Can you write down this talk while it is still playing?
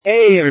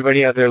Hey,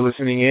 everybody out there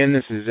listening in.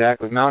 This is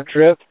Zach with Mount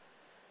Trip.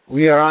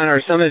 We are on our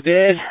summit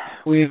bid.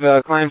 We've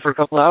climbed for a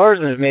couple hours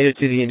and have made it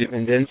to the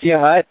Independencia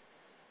hut.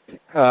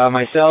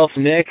 Myself,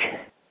 Nick,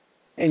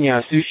 and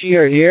Yasushi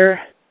are here.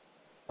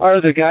 Our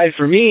other guide,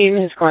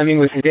 Fermin, is climbing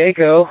with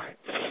Hideko.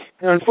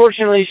 And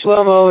unfortunately,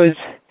 Shlomo is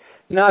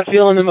not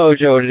feeling the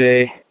mojo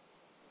today.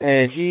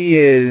 And he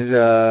is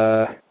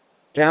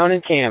down in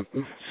camp,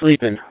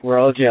 sleeping. We're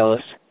all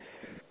jealous.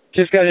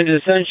 Just got into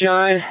the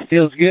sunshine.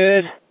 Feels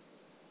good.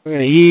 We're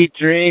going to eat,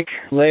 drink,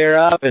 layer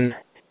up, and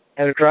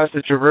head across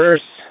the traverse.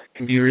 It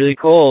can be really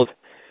cold.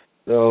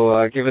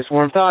 So give us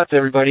warm thoughts,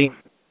 everybody.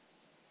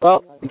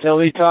 Well, until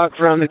we talk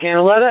from the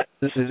Canaleta,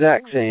 this is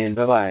Zach saying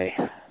bye-bye.